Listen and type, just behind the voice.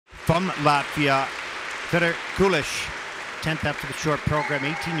from Latvia, Fedir KULISH, 10th after the short program,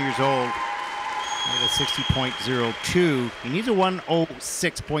 18 years old, at a 60.02. He needs a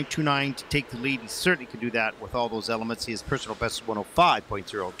 106.29 to take the lead. He certainly can do that with all those elements. His personal best is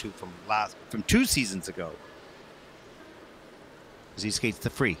 105.02 from 2 seasons ago, as he skates the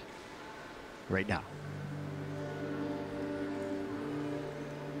free right now.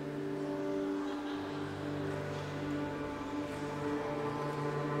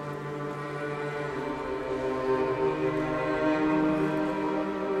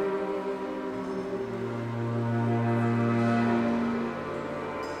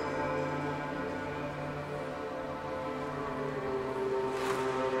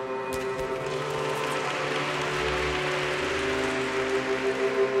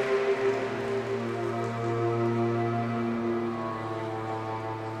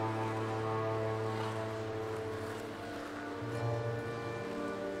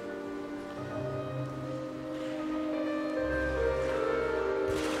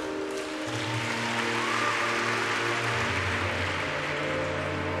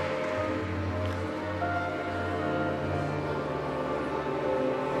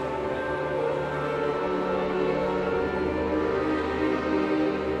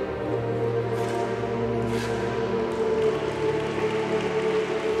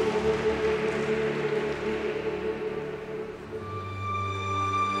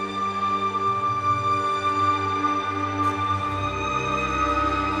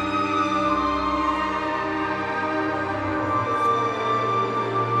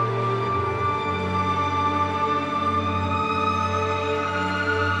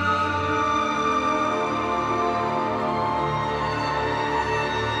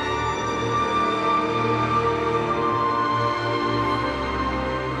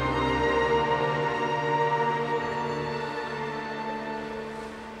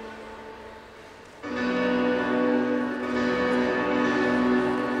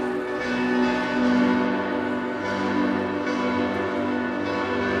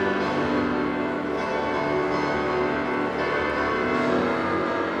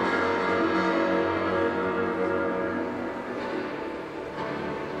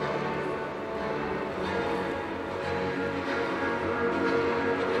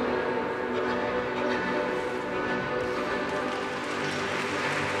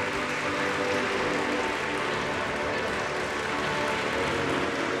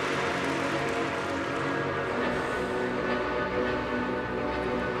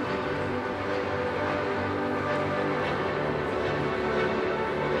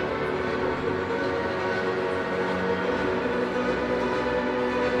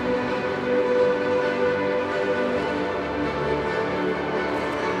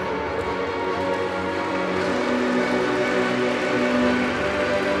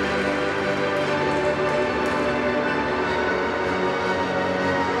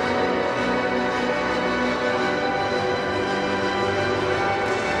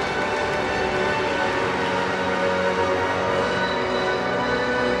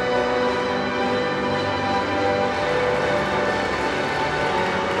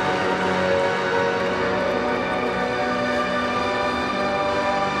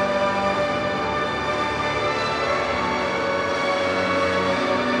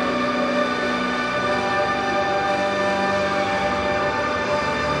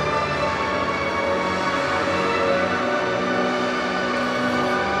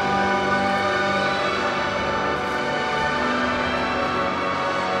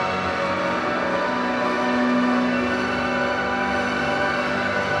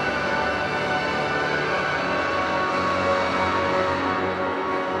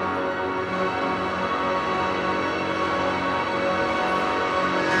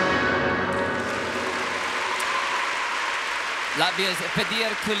 Latvia's Fedir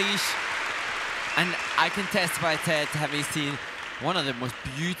KULISH, and I can testify, Ted, to having seen one of the most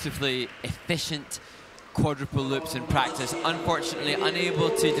beautifully efficient quadruple loops in practice. Unfortunately, unable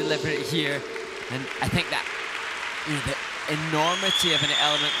to deliver it here, and I think that the enormity of an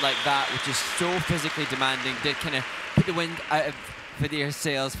element like that, which is so physically demanding, did kind of put the wind out of Fedir's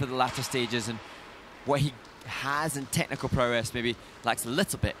sails for the latter stages, and what he has in technical prowess maybe lacks a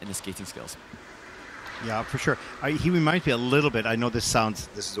little bit in his skating skills. Yeah, for sure. He reminds me a little bit, I know this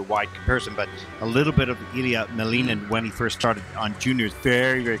is a wide comparison, but a little bit of Ilya Melinin when he first started on juniors.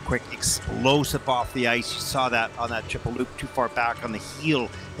 Very, very quick, explosive off the ice. You saw that on that triple loop too far back on the heel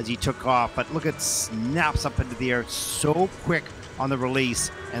as he took off. But look, it snaps up into the air so quick on the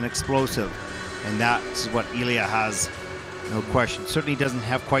release and explosive. And that's what Ilya has, no question. Certainly doesn't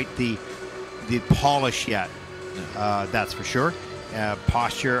have quite the polish yet, that's for sure.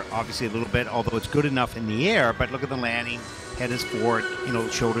 Posture, obviously a little bit, although it's good enough in the air, but look at the landing, head is forward,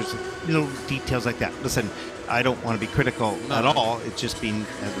 shoulders, little details like that. Listen, I don't want to be critical at all. It's just been,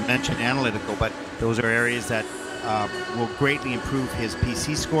 as I mentioned, analytical, but those are areas that will greatly improve his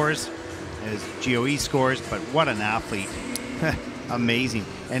PC scores, his GOE scores, but what an athlete. Amazing.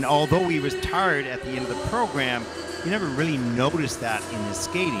 And although he was tired at the end of the program, you never really noticed that in his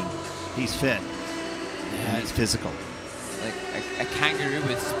skating. He's fit. And he's physical. Like a kangaroo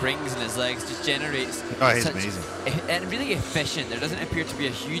with springs in his legs just generates he's amazing. And really efficient. There doesn't appear to be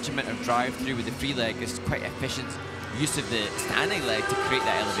a huge amount of drive through with the free leg. It's quite efficient use of the standing leg to create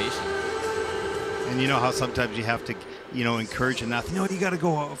that elevation. And you know how sometimes you have to, encourage an athlete. No, you got to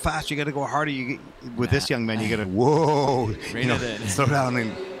go faster. You got to go harder. With this young man, you got to slow down.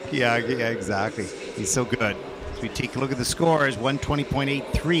 And yeah, exactly. He's so good. We take a look at the scores,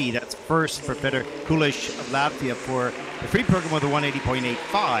 120.83. That's first for Fedir KULISH of Latvia for the free program with a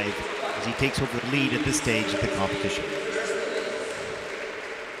 180.85 as he takes over the lead at this stage of the competition.